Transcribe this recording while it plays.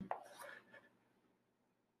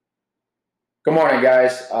Good morning,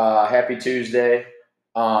 guys. Happy Tuesday.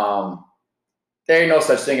 Um, there ain't no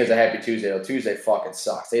such thing as a happy Tuesday. Though. Tuesday fucking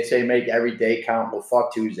sucks. They say make every day count. Well,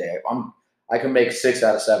 fuck Tuesday. I can make 6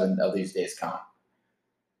 out of 7 of these days count.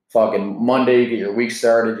 Fucking Monday, you get your week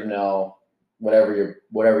started. Whatever you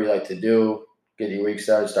like to do. Get your week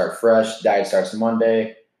started. Start fresh. Diet starts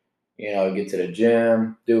Monday. Get to the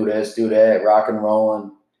gym. Do this. Do that. Rock and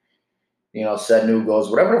rolling. Set new goals.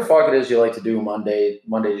 Whatever the fuck it is you like to do Monday.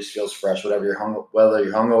 Monday just feels fresh. Whether you're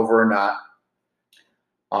hungover or not.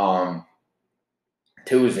 Um,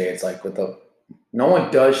 Tuesday, it's like no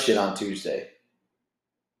one does shit on Tuesday.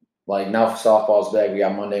 Like now, softball's back. We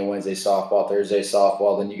got Monday, Wednesday softball, Thursday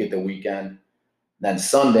softball. Then you get the weekend. Then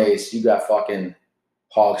Sundays, you got fucking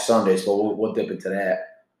Hog Sundays. So we'll dip into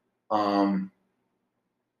that.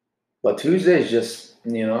 But Tuesday is just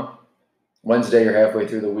Wednesday you're halfway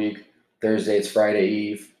through the week. Thursday it's Friday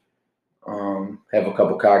Eve. Have a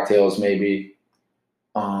couple cocktails maybe.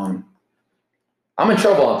 I'm in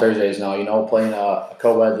trouble on Thursdays now. Playing a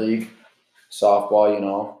co-ed league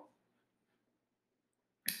softball.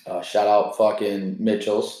 Shout out fucking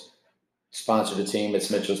Mitchell's. Sponsored the team.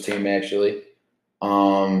 It's Mitchell's team actually.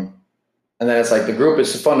 And then it's like the group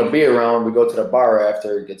is fun to be around. We go to the bar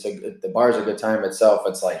after. The bar's a good time itself.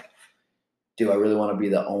 It's like, do I really want to be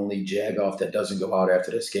the only jag-off that doesn't go out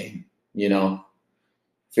after this game?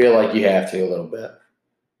 Feel like you have to a little bit.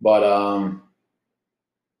 But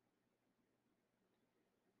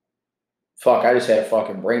fuck, I just had a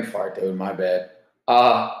fucking brain fart, dude. My bad.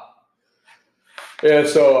 Yeah,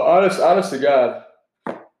 so honest to God,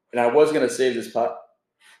 and I was gonna save this pot.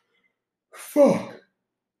 Fuck.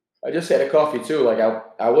 I just had a coffee too. Like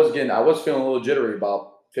I was feeling a little jittery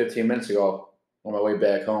about 15 minutes ago on my way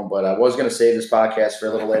back home, but I was gonna save this podcast for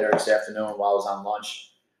a little later this afternoon while I was on lunch.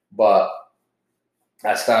 But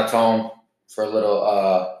I stopped home for a little.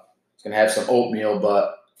 I was gonna have some oatmeal,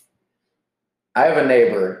 but I have a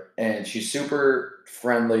neighbor and she's super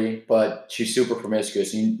friendly, but she's super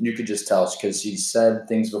promiscuous. You could just tell because she said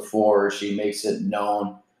things before. She makes it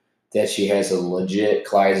known that she has a legit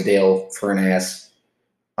Clydesdale for an ass.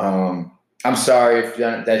 I'm sorry if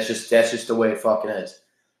that's just the way it fucking is.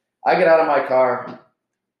 I get out of my car.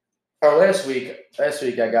 Or last week I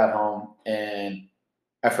got home and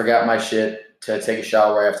I forgot my shit to take a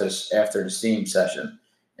shower after the steam session.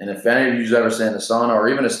 And if any of you've ever sat in the sauna or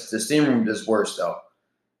even the steam room is worse though.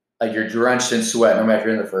 Like you're drenched in sweat no matter if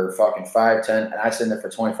you're in there for fucking 5, 10, and I sit in there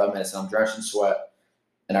for 25 minutes and I'm drenched in sweat.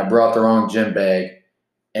 And I brought the wrong gym bag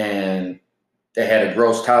and they had a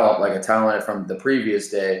gross towel, like a towel in it from the previous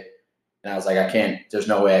day. And I was like, there's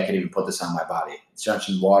no way I can even put this on my body. It's drenched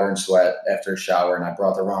in water and sweat after a shower, and I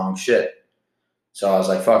brought the wrong shit. So I was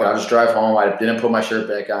like, fuck it, I'll just drive home. I didn't put my shirt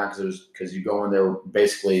back on because you go in there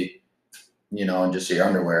basically, in just your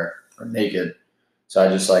underwear or naked. So I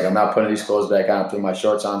just like, I'm not putting these clothes back on. I threw my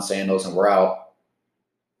shorts on, sandals, and we're out.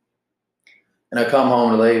 And I come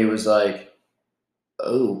home, and the lady was like,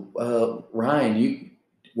 oh, Ryan,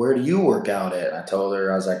 where do you work out at? And I told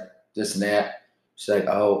her, I was like, this and that. She's like,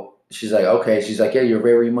 oh, she's like, okay. She's like, yeah, you're a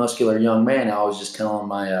very muscular young man. I was just telling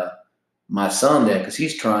my son that because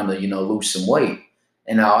he's trying to, lose some weight.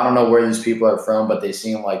 And now I don't know where these people are from, but they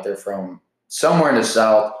seem like they're from somewhere in the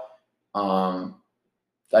South.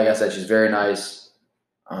 Like I said, she's very nice.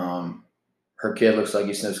 Her kid looks like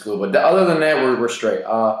he sniffs glue, but other than that, we're straight.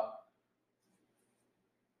 Yeah.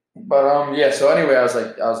 So anyway, I was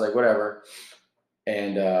like, whatever.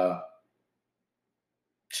 And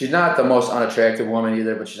she's not the most unattractive woman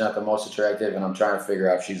either, but she's not the most attractive. And I'm trying to figure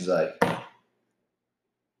out if she's like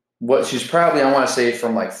what she's probably. I want to say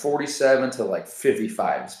from like 47 to like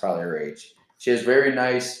 55 is probably her age. She has very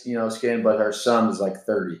nice, skin, but her son is like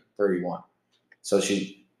 30, 31. So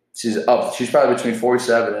she's up. She's probably between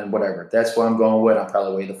 47 and whatever. That's what I'm going with. I'm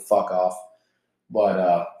probably way the fuck off,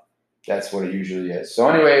 but that's what it usually is. So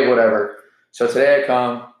anyway, whatever. So today I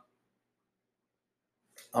come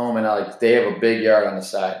home and they have a big yard on the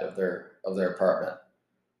side of their apartment.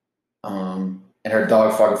 And her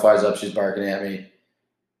dog fucking flies up. She's barking at me,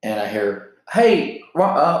 and I hear, "Hey,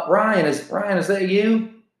 Ryan, is that you?"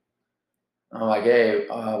 I'm like, "Hey,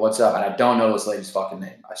 what's up?" And I don't know this lady's fucking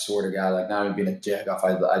name. I swear to God, like not even being a jack off,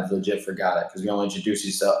 I legit forgot it because we only introduced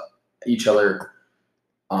each other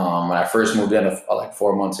when I first moved in like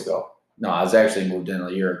 4 months ago. No, I was actually moved in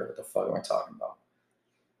a year ago. What the fuck am I talking about?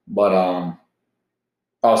 But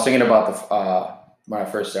I was thinking about when I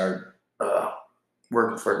first started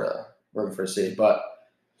working for the city, but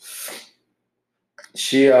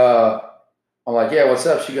I'm like, yeah, what's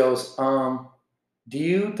up? She goes, do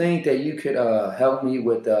you think that you could help me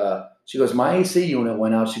with? She goes, my AC unit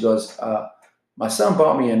went out. She goes, my son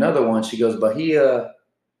bought me another one. She goes, but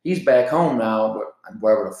he's back home now,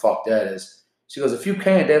 wherever the fuck that is. She goes, if you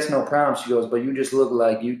can't, that's no problem. She goes, but you just look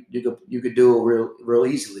like you could do it real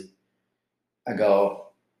easily. I go,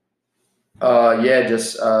 yeah,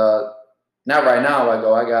 just not right now. I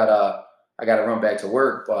go, I gotta run back to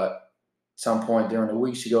work, but some point during the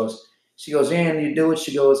week, she goes, yeah, and you do it.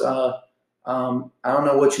 She goes, I don't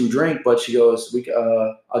know what you drink, but she goes,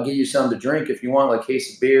 I'll give you something to drink if you want, like a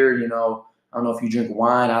case of beer. You know, I don't know if you drink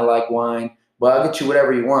wine. I like wine, but I'll get you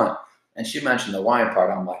whatever you want. And she mentioned the wine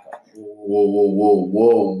part. I'm like, whoa,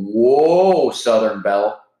 Southern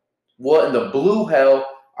Belle. What in the blue hell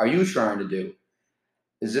are you trying to do?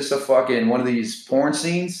 Is this a fucking one of these porn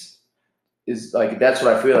scenes? Is like, that's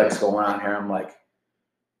what I feel like is going on here. I'm like,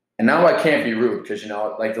 and now I can't be rude because, you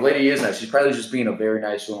know, like the lady is nice. She's probably just being a very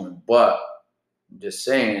nice woman. But I'm just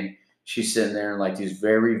saying, she's sitting there in like these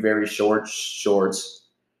very, very short shorts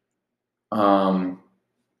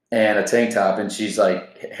and a tank top. And she's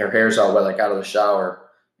like, her hair's all wet, like out of the shower.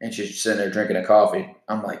 And she's sitting there drinking a coffee.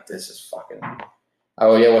 I'm like, this is fucking.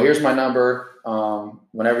 Oh, yeah, well, here's my number.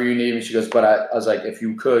 Whenever you need me, she goes, but I was like, if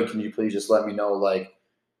you could, can you please just let me know, like,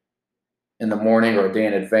 in the morning or a day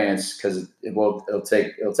in advance, because it'll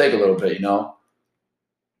take a little bit, you know.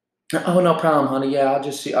 Oh, no problem, honey. Yeah,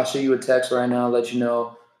 I'll show you a text right now, let you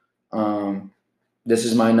know. This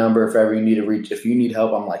is my number if ever you need to reach. If you need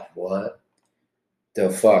help, I'm like, what the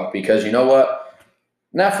fuck? Because you know what?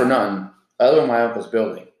 Not for nothing. I live in my uncle's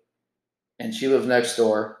building, and she lives next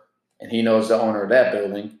door, and he knows the owner of that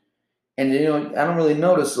building. And you know, I don't really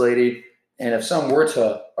know this lady. And if something were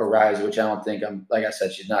to arise, which I don't think, I'm like I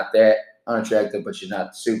said, she's not that unattractive, but she's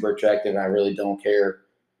not super attractive. And I really don't care,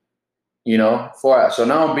 you know. So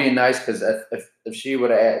now I'm being nice because if she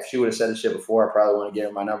would have said this shit before, I probably want to give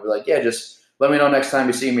her my number. Like, yeah, just let me know next time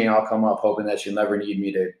you see me, and I'll come up, hoping that she'll never need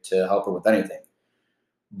me to help her with anything.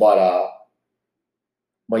 But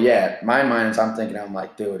yeah, my mind is, I'm thinking, I'm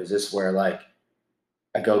like, dude, is this where like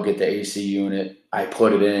I go get the AC unit, I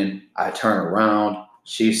put it in, I turn around,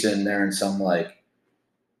 she's sitting there in some like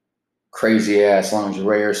crazy ass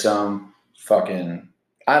lingerie or some fucking,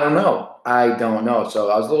 I don't know. So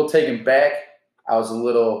I was a little taken back. I was a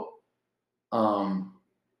little, I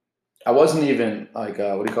wasn't even like,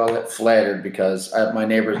 what do you call it? Flattered because my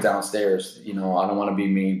neighbors downstairs, you know, I don't want to be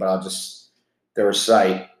mean, but they're a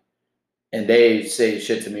sight and they say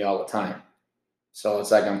shit to me all the time. So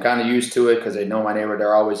it's like I'm kind of used to it because they know my neighbor.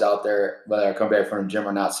 They're always out there, whether I come back from the gym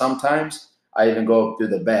or not. Sometimes I even go through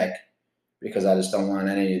the back because I just don't want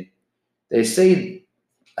any. They say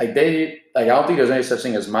I don't think there's any such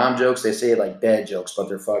thing as mom jokes. They say like dad jokes, but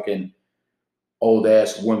they're fucking old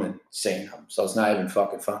ass women saying them. So it's not even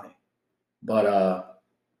fucking funny. But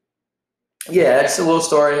yeah, that's a little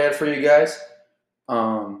story I had for you guys.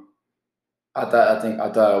 Um, I thought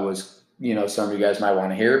it was, you know, some of you guys might want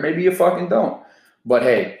to hear it. Maybe you fucking don't. But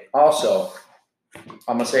hey, also,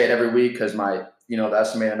 I'm gonna say it every week because my, you know, the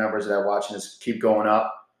estimated numbers that I'm watching is keep going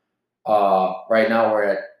up. Right now we're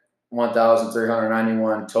at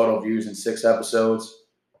 1,391 total views in 6 episodes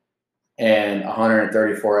and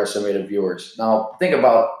 134 estimated viewers. Now think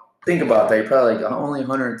about that. You're probably like only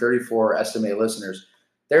 134 estimated listeners.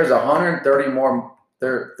 There's 130 more.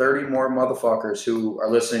 There are 30 more motherfuckers who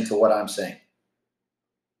are listening to what I'm saying.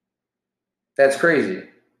 That's crazy.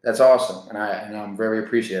 That's awesome, and I'm very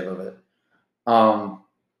appreciative of it. Um,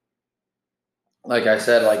 like I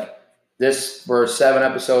said, like this, we're 7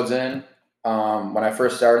 episodes in. When I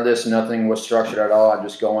first started this, nothing was structured at all. I'm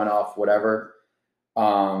just going off whatever.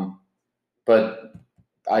 But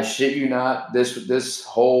I shit you not, this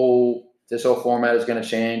whole format is going to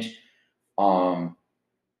change. I'm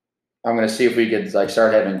going to see if we could like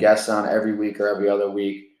start having guests on every week or every other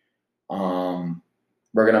week.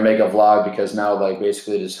 We're going to make a vlog because now like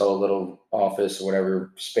basically this whole little office or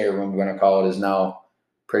whatever spare room we're going to call it is now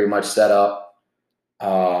pretty much set up.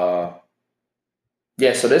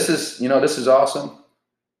 Yeah, so this is awesome.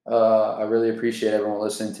 I really appreciate everyone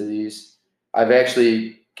listening to these. I've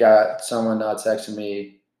actually got someone texting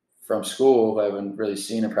me from school who I haven't really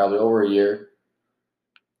seen in probably over a year.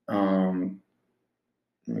 Let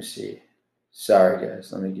me see. Sorry,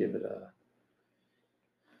 guys. Let me give it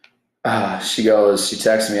she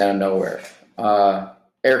texts me out of nowhere.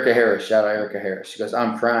 Erica Harris, shout out Erica Harris. She goes,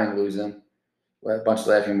 I'm crying, losing. With a bunch of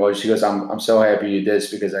laughing emojis. She goes, I'm so happy you did this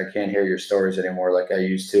because I can't hear your stories anymore like I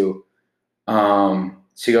used to.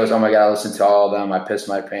 She goes, oh my God, I listened to all of them. I pissed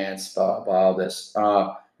my pants, blah, blah, all this.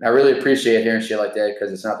 And I really appreciate hearing shit like that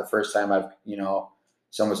because it's not the first time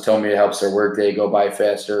someone's told me it helps their work day go by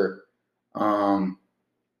faster, or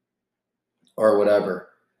whatever.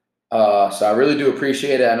 So I really do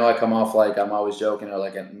appreciate it. I know I come off like I'm always joking or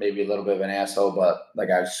like maybe a little bit of an asshole, but like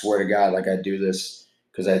I swear to God, like I do this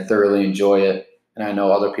because I thoroughly enjoy it, and I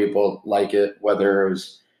know other people like it. Whether it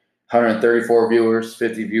was 134 viewers,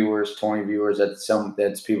 50 viewers, 20 viewers,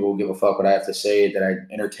 that's people who give a fuck what I have to say. That I'm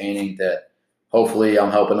entertaining. That hopefully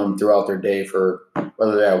I'm helping them throughout their day for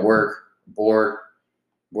whether they're at work, bored,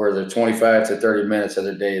 where they're 25 to 30 minutes of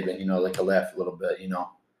their day that they can laugh a little bit.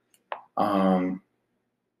 Um,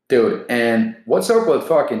 Dude, and what's up with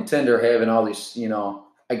fucking Tinder having all these,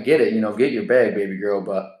 I get it, get your bag, baby girl,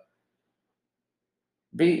 but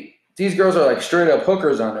these girls are like straight up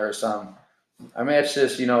hookers on there or something. I matched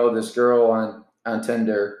this girl on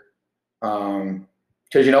Tinder. Cause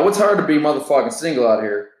what's hard to be motherfucking single out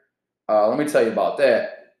here. Let me tell you about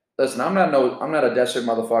that. Listen, I'm not a desperate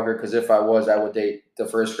motherfucker, because if I was, I would date the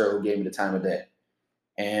first girl who gave me the time of day.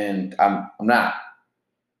 And I'm not.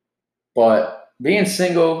 But being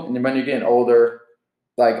single and when you're getting older,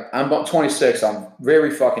 like I'm about 26, I'm very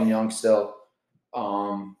fucking young still.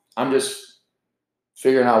 I'm just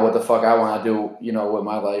figuring out what the fuck I want to do, with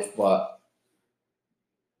my life. But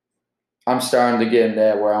I'm starting to get in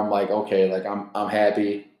that where I'm like, okay, like I'm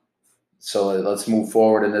happy, so let's move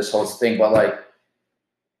forward in this whole thing. But like,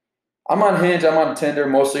 I'm on Hinge, I'm on Tinder,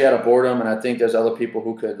 mostly out of boredom, and I think there's other people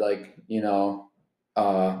who could like,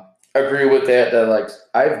 uh, agree with that. That like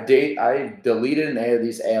I've deleted and added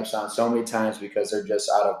these apps on so many times because they're just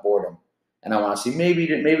out of boredom, and I want to see maybe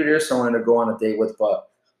there's someone to go on a date with. But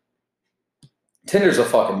Tinder's a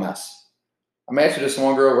fucking mess. I matched with this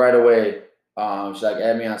one girl right away. She's like,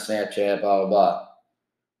 add me on Snapchat, blah blah blah.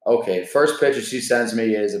 Okay, first picture she sends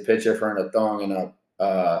me is a picture of her in a thong and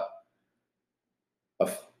a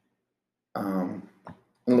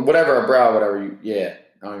whatever, a bra, whatever. Yeah,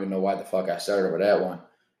 I don't even know why the fuck I started with that one.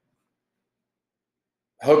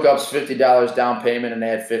 Hookups $50 down payment and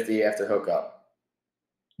add 50 after hookup.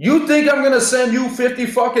 You think I'm gonna send you 50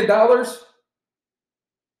 fucking dollars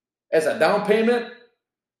as a down payment,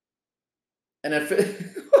 and then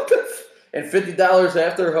and $50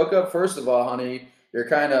 after hookup? First of all, honey, you're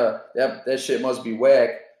kind of that shit must be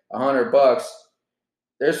whack. $100.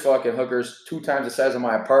 There's fucking hookers 2 times the size of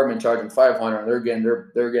my apartment charging 500, and they're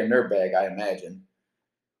getting their bag, I imagine.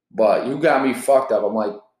 But you got me fucked up. I'm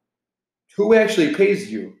like, who actually pays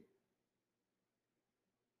you?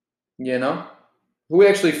 You know? Who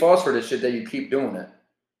actually falls for this shit that you keep doing it?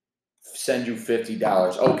 Send you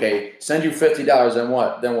 $50. Okay, send you $50. Then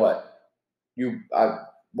what? Then what?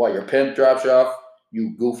 What? Your pimp drops you off?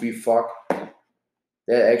 You goofy fuck.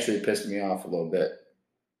 That actually pissed me off a little bit,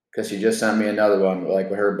 because she just sent me another one, like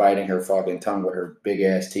with her biting her fucking tongue with her big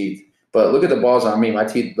ass teeth. But look at the balls on me. My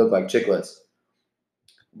teeth look like chiclets.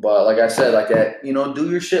 But like I said, like that, do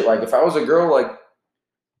your shit. Like if I was a girl, like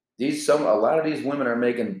a lot of these women are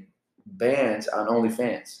making bands on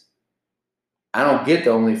OnlyFans. I don't get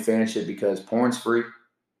the OnlyFans shit because porn's free.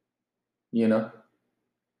 You know,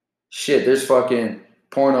 shit. There's fucking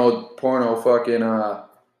porno fucking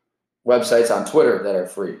websites on Twitter that are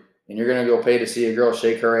free, and you're gonna go pay to see a girl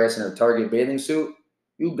shake her ass in her Target bathing suit.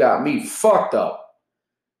 You got me fucked up.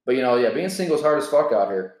 But yeah, being single is hard as fuck out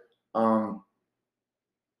here.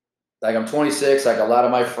 Like I'm 26. Like a lot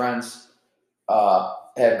of my friends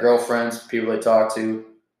have girlfriends, people they talk to.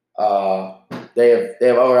 They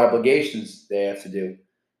have other obligations they have to do,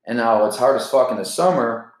 and now it's hard as fuck in the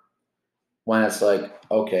summer when it's like,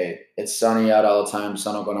 okay, it's sunny out all the time.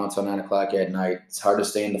 Sun will go down until 9 o'clock at night. It's hard to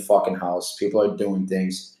stay in the fucking house. People are doing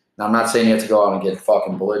things. Now I'm not saying you have to go out and get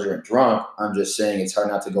fucking belligerent drunk. I'm just saying it's hard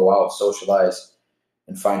not to go out, socialize,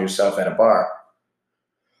 and find yourself at a bar.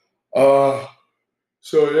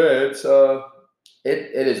 So yeah,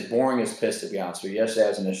 it is boring as piss, to be honest with you. Yesterday I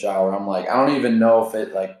was in the shower. I'm like, I don't even know if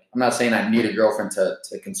it like. I'm not saying I need a girlfriend to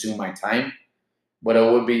consume my time, but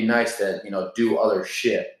it would be nice to do other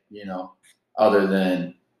shit, other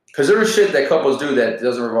than, because there's shit that couples do that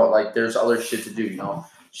doesn't revolve, like there's other shit to do,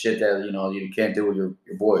 shit that you can't do with your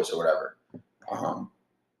boys or whatever.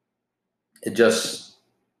 It just,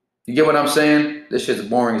 you get what I'm saying? This shit's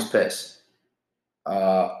boring as piss.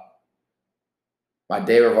 My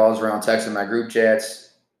day revolves around texting my group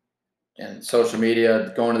chats and social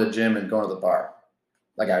media, going to the gym, and going to the bar.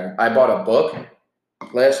 Like I bought a book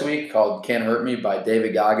last week called "Can't Hurt Me" by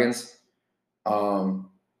David Goggins.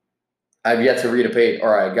 I've yet to read a page,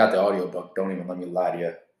 or I got the audiobook. Don't even let me lie to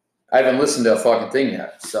you. I haven't listened to a fucking thing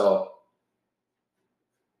yet, so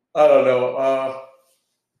I don't know.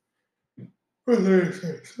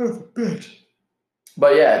 Son of a bitch.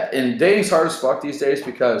 But yeah, and dating's hard as fuck these days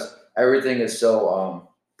because everything is so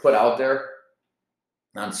put out there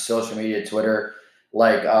on social media, Twitter.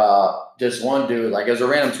 Like this one dude, like it was a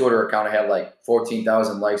random Twitter account. I had like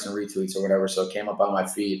 14,000 likes and retweets or whatever, so it came up on my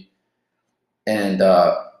feed. And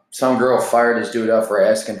some girl fired this dude up for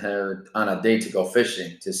asking her on a date to go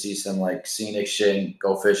fishing to see some like scenic shit and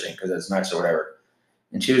go fishing because it's nice or whatever.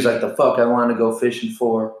 And she was like, "The fuck I want to go fishing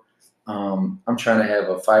for? I'm trying to have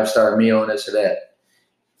a 5-star meal and this or that."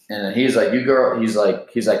 And he's like, "You girl," he's like,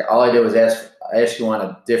 "All I did was ask you on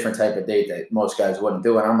a different type of date that most guys wouldn't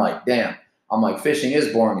do." And I'm like, "Damn." I'm like, "Fishing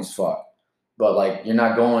is boring as fuck, but like you're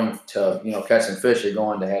not going to catch some fish. You're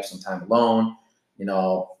going to have some time alone,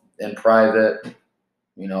 in private."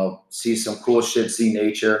 See some cool shit, see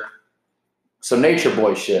nature, some nature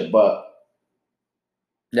boy shit. But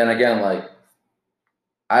then again, like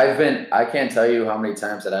I can't tell you how many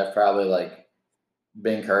times that I've probably like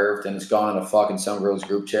been curved and it's gone in a fucking some girl's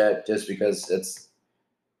group chat just because it's,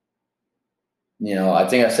 I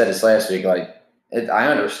think I said this last week, like I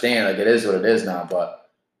understand, like it is what it is now,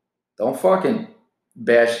 but don't fucking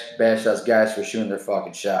bash us guys for shooting their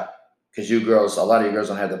fucking shot. Because a lot of you girls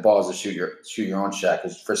don't have the balls to shoot your own shot.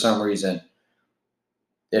 Because for some reason,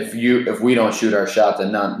 if we don't shoot our shot,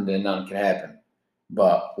 then none can happen.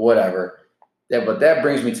 But whatever. Yeah, but that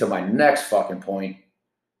brings me to my next fucking point.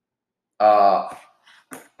 Now,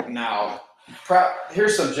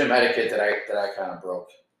 here's some gym etiquette that I kind of broke.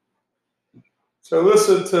 So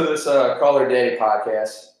listen to this Call Her Daddy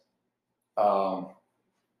podcast.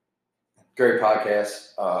 Great podcast.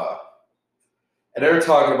 And they were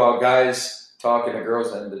talking about guys talking to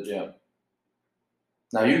girls in the gym.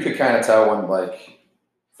 Now you could kind of tell when, like,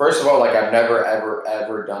 first of all, like I've never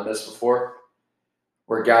ever done this before,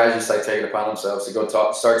 where guys just like take it upon themselves to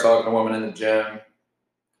start talking to women in the gym,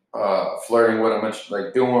 flirting with them, and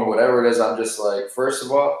like doing whatever it is. I'm just like, first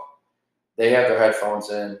of all, they have their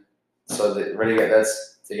headphones in, so they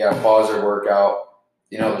got to pause their workout.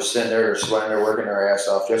 They're sitting there, they're sweating, they're working their ass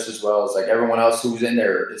off just as well as like everyone else who's in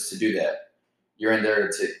there is to do that. You're in there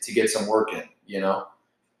to get some work in,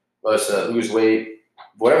 whether it's to lose weight,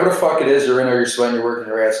 whatever the fuck it is, you're in there, you're sweating, you're working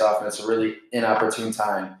your ass off, and it's a really inopportune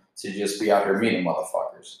time to just be out here meeting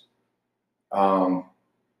motherfuckers.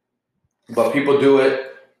 But people do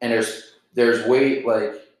it, and there's weight,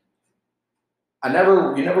 like, you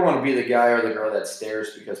never want to be the guy or the girl that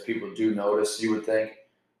stares because people do notice, you would think.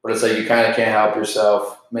 But it's like you kind of can't help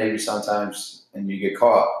yourself, maybe sometimes, and you get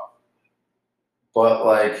caught. But,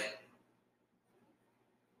 like,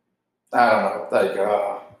 I don't know, like,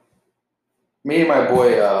 me and my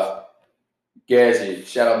boy, Gazzy,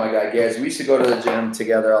 shout out my guy Gazzy. We used to go to the gym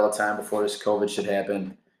together all the time before this COVID shit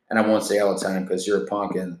happened. And I won't say all the time because you're a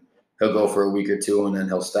punk and he'll go for a week or two and then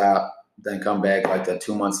he'll stop, then come back like that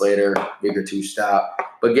 2 months later, week or two, stop.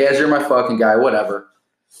 But Gaz, you're my fucking guy, whatever.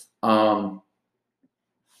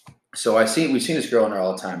 So we've seen this girl in there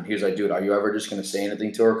all the time. He was like, "Dude, are you ever just going to say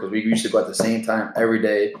anything to her?" Because we used to go at the same time every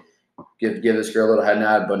day, give this girl a little head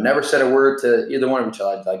nod, but never said a word to either one of each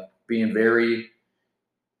other. Like being very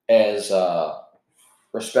as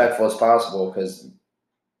respectful as possible because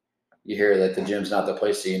you hear that the gym's not the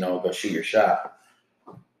place to, go shoot your shot.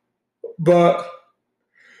 But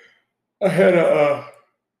I had I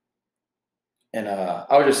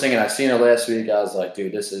was just thinking, I seen her last week. I was like,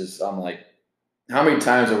 dude, I'm like, how many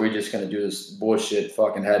times are we just going to do this bullshit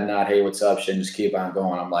fucking head nod, hey, what's up shit, and just keep on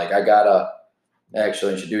going? I'm like, I got to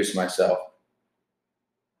actually introduce myself.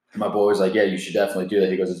 And my boy was like, yeah, you should definitely do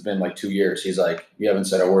that. He goes, it's been like 2 years. He's like, you haven't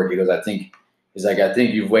said a word. He goes, I think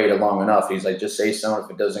you've waited long enough. He's like, just say something.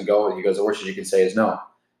 If it doesn't go, he goes, the worst she can say is no.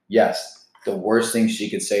 Yes, the worst thing she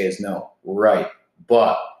could say is no. Right.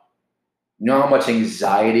 But you know how much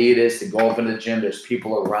anxiety it is to go up in the gym? There's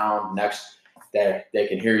people around next that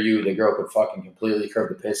can hear you. The girl could fucking completely curb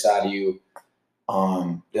the piss out of you.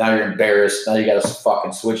 Now you're embarrassed. Now you got to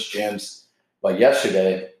fucking switch gyms. But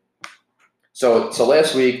yesterday, so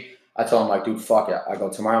last week, I told him, like, dude, fuck it. I go,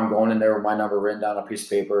 tomorrow I'm going in there with my number written down on a piece of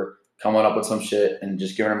paper, coming up with some shit, and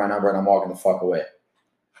just giving her my number, and I'm walking the fuck away.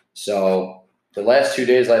 So the last 2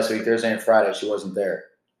 days, last week, Thursday and Friday, she wasn't there.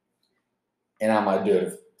 And I'm like,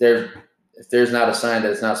 dude, if there's not a sign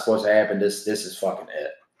that it's not supposed to happen, this is fucking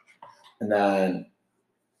it. And then,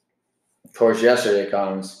 of course, yesterday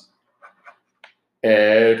comes,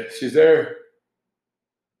 and she's there.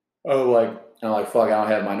 I'm like, fuck, I don't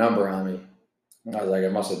have my number on me. I was like, I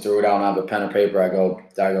must have threw it out on the pen and paper. I go,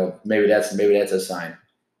 maybe that's a sign.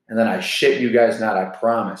 And then I shit you guys not, I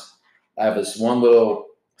promise. I have this one little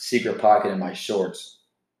secret pocket in my shorts.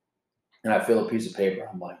 And I feel a piece of paper.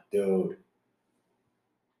 I'm like, dude,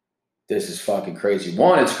 this is fucking crazy.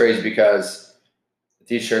 One, it's crazy because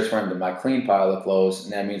these shirts were into my clean pile of clothes,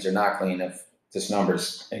 and that means they're not clean if this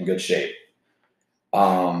number's in good shape.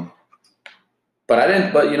 But But I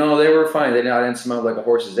didn't. But they were fine. I didn't smell like a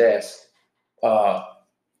horse's ass. Uh,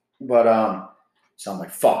 but so I'm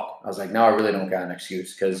like, fuck. I was like, now I really don't got an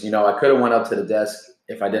excuse because I could have went up to the desk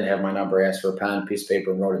if I didn't have my number, asked for a pen, piece of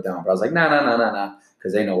paper, and wrote it down. But I was like, nah,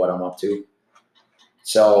 because they know what I'm up to.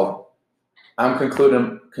 So I'm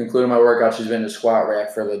concluding my workout. She's been in the squat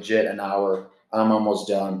rack for legit an hour. I'm almost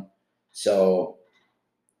done. So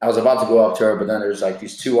I was about to go up to her, but then there's like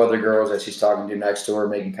these two other girls that she's talking to next to her,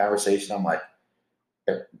 making conversation. I'm like,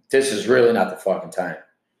 this is really not the fucking time.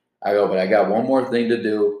 I go, but I got one more thing to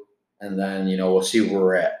do, and then we'll see where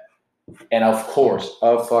we're at. And of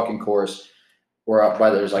fucking course, we're up by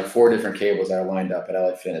there's like 4 different cables that are lined up at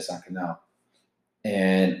LA Fitness on Canal.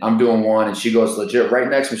 And I'm doing one, and she goes legit right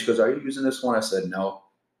next to me. She goes, "Are you using this one?" I said, "No."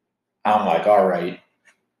 I'm like, all right.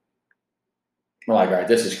 I'm like, all right,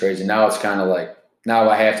 this is crazy. Now it's kind of like, now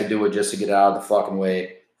I have to do it just to get out of the fucking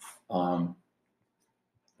way.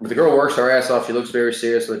 But the girl works her ass off. She looks very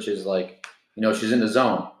serious, which is like, she's in the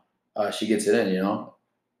zone. She gets it in,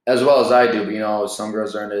 as well as I do. But, some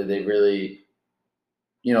girls are in it. They really,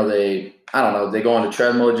 I don't know, they go on the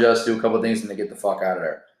treadmill, just do a couple of things, and they get the fuck out of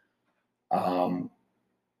there.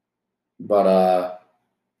 But I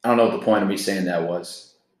don't know what the point of me saying that was.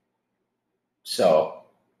 So,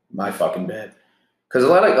 my fucking bad. Because a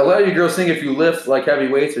lot of you girls think if you lift like heavy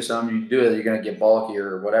weights or something, you do it, you're gonna get bulky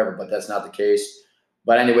or whatever. But that's not the case.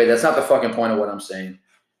 But anyway, that's not the fucking point of what I'm saying.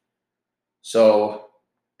 So,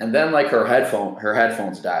 and then like her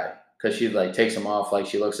headphones die because she like takes them off, like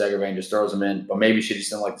she looks aggravated and just throws them in. But maybe she just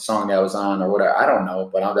didn't like the song that was on or whatever. I don't know,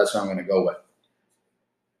 but that's what I'm gonna go with.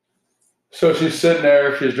 So she's sitting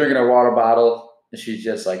there, she's drinking her water bottle, and she's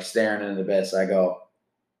just like staring into the abyss. I go,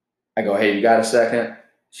 hey, you got a second?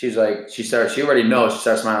 She's like, she already knows. She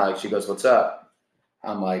starts smiling. Like, she goes, "What's up?"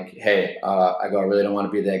 I'm like, hey, I go, I really don't want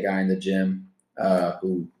to be that guy in the gym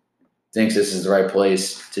who thinks this is the right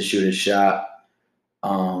place to shoot his shot.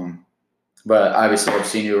 But obviously I've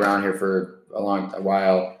seen you around here for a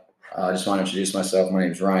while. I just want to introduce myself. My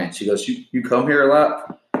name's Ryan. She goes, you come here a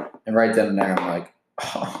lot? And right then and there, I'm like,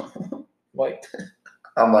 oh, what?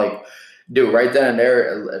 I'm like, dude, right then and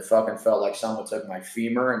there, it fucking felt like someone took my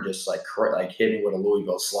femur and just like hit me with a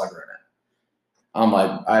Louisville Slugger in it. I'm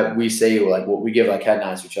like, we say like we give like head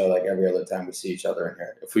nods to each other like every other time we see each other in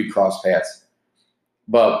here if we cross paths.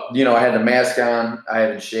 But I had the mask on. I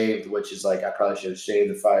haven't shaved, which is like I probably should have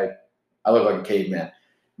shaved if I look like a caveman.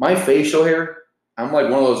 My facial hair, I'm like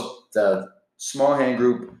one of those the small hand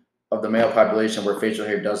group of the male population where facial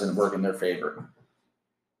hair doesn't work in their favor.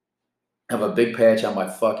 I have a big patch on my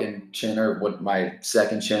fucking chin or what my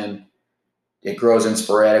second chin. It grows in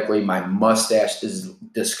sporadically. My mustache is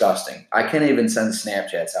disgusting. I can't even send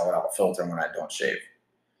Snapchats out without a filter when I don't shave.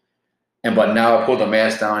 But now I pulled the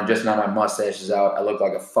mask down, just now my mustache is out. I look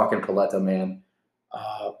like a fucking paleta man.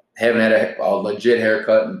 Haven't had a legit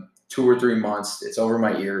haircut in 2 or 3 months. It's over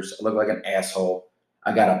my ears. I look like an asshole.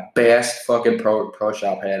 I got a Bass fucking pro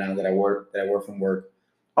shop hat on that I wore from work.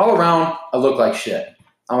 All around, I look like shit.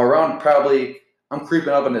 I'm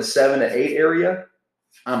creeping up in the 7 to 8 area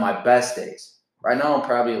on my best days. Right now, I'm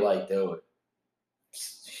probably like, dude,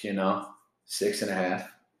 6.5,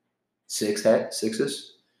 6-ish.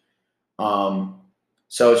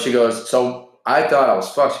 So she goes, so I thought I was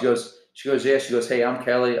fucked. She goes, yeah. She goes, hey, I'm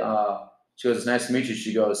Kelly. She goes, it's nice to meet you.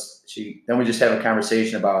 She goes, then we just have a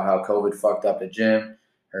conversation about how COVID fucked up the gym,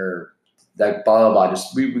 or that blah, blah, blah.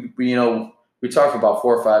 Just, we talked for about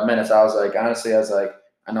 4 or 5 minutes. Honestly,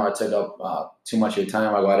 I know I took up too much of your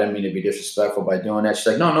time. I didn't mean to be disrespectful by doing that. She's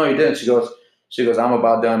like, no, you didn't. She goes, I'm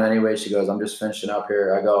about done anyway. She goes, I'm just finishing up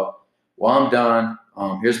here. I go, well, I'm done.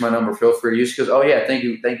 Here's my number. Feel free to use. She goes, oh yeah, thank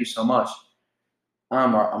you so much.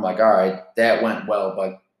 I'm like, all right, that went well,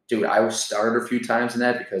 but dude, I was started a few times in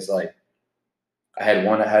that because like I had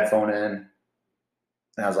a headphone in,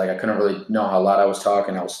 and I was like, I couldn't really know how loud I was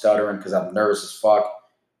talking. I was stuttering because I'm nervous as fuck.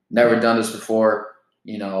 Never done this before.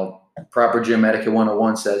 Proper gym etiquette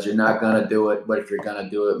 101 says you're not gonna do it, but if you're gonna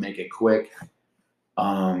do it, make it quick.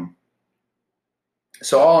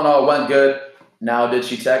 So all in all, it went good. Now, did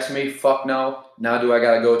she text me? Fuck no. Now, do I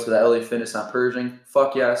got to go to the LA Fitness on Pershing?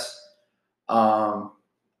 Fuck yes. Because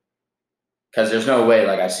there's no way.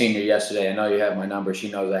 Like, I seen you yesterday. I know you have my number. She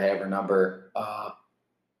knows I have her number.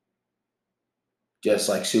 Just,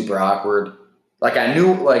 like, super awkward. Like, I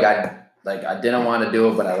knew, I didn't want to do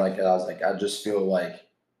it, but I liked it. I was like, I just feel like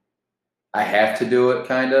I have to do it,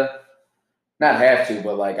 kind of. Not have to,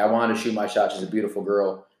 but, like, I wanted to shoot my shot. She's a beautiful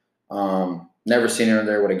girl. Never seen her in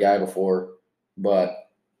there with a guy before. But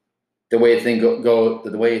the way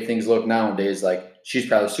the way things look nowadays, like she's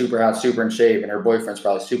probably super hot, super in shape, and her boyfriend's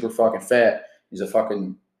probably super fucking fat. He's a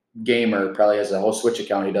fucking gamer, probably has a whole Switch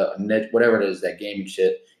account. He does whatever it is, that gaming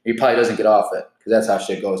shit. He probably doesn't get off it because that's how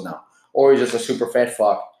shit goes now. Or he's just a super fat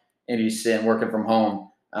fuck and he's sitting working from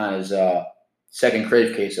home on his second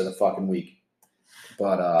crave case of the fucking week.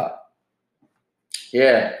 But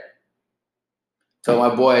yeah. So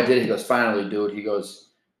my boy, I did it. He goes, finally, dude. He goes,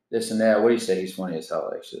 this and that. What do you say? He's funny as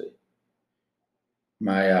hell, actually.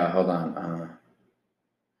 Hold on.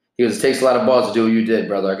 He goes, it takes a lot of balls to do what you did,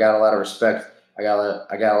 brother. I got a lot of respect. I got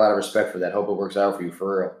a lot of respect for that. Hope it works out for you,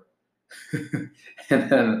 for real. And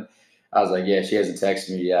then I was like, yeah, she hasn't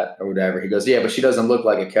texted me yet or whatever. He goes, yeah, but she doesn't look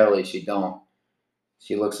like a Kelly. She don't.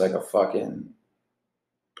 She looks like a fucking,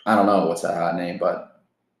 I don't know what's that hot name, but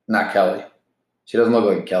not Kelly. She doesn't look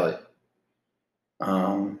like a Kelly.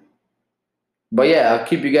 But yeah, I'll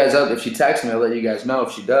keep you guys up. If she texts me, I'll let you guys know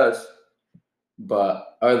if she does.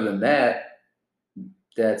 But other than that,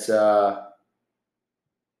 that's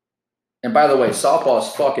and by the way,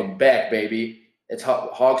 softball's fucking back, baby. It's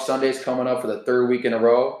Hog Sunday's coming up for the third week in a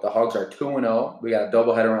row. The Hogs are 2-0. We got a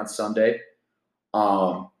doubleheader on Sunday.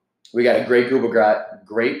 We got a great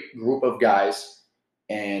group of guys,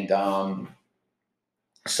 and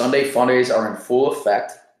Sunday fun days are in full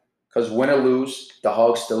effect because win or lose, the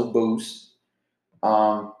Hogs still boost.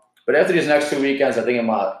 But after these next 2 weekends, I think I'm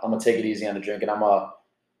gonna take it easy on the drink, and I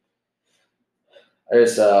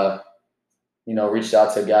just reached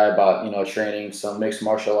out to a guy about training some mixed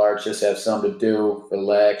martial arts, just have something to do,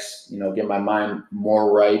 relax, get my mind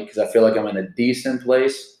more right because I feel like I'm in a decent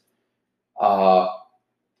place. I've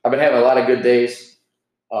been having a lot of good days,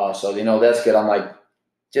 so that's good. I'm like,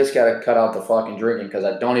 just gotta cut out the fucking drinking because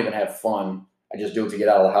I don't even have fun. I just do it to get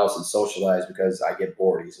out of the house and socialize because I get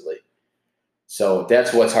bored easily. So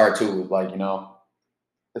that's what's hard too. Like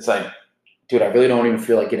it's like, dude, I really don't even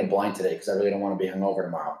feel like getting blind today because I really don't want to be hungover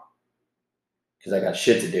tomorrow because I got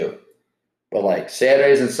shit to do. But like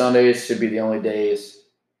Saturdays and Sundays should be the only days.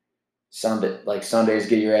 Sundays,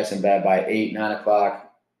 get your ass in bed by 8, 9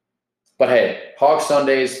 o'clock. But hey, Hog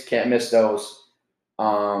Sundays, can't miss those.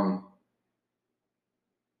 We're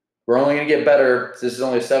only gonna get better. This is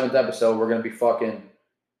only the 7th episode. We're gonna be fucking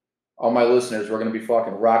all my listeners. We're gonna be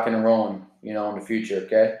fucking rocking and rolling, in the future.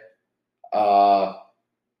 Okay.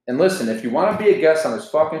 And listen, if you want to be a guest on this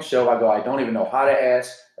fucking show, I don't even know how to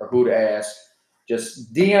ask or who to ask.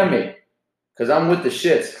 Just DM me because I'm with the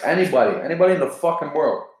shits. Anybody in the fucking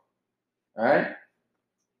world. All right.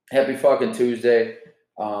 Happy fucking Tuesday.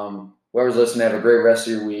 Whoever's listening, have a great rest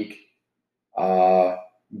of your week. God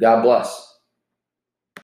bless.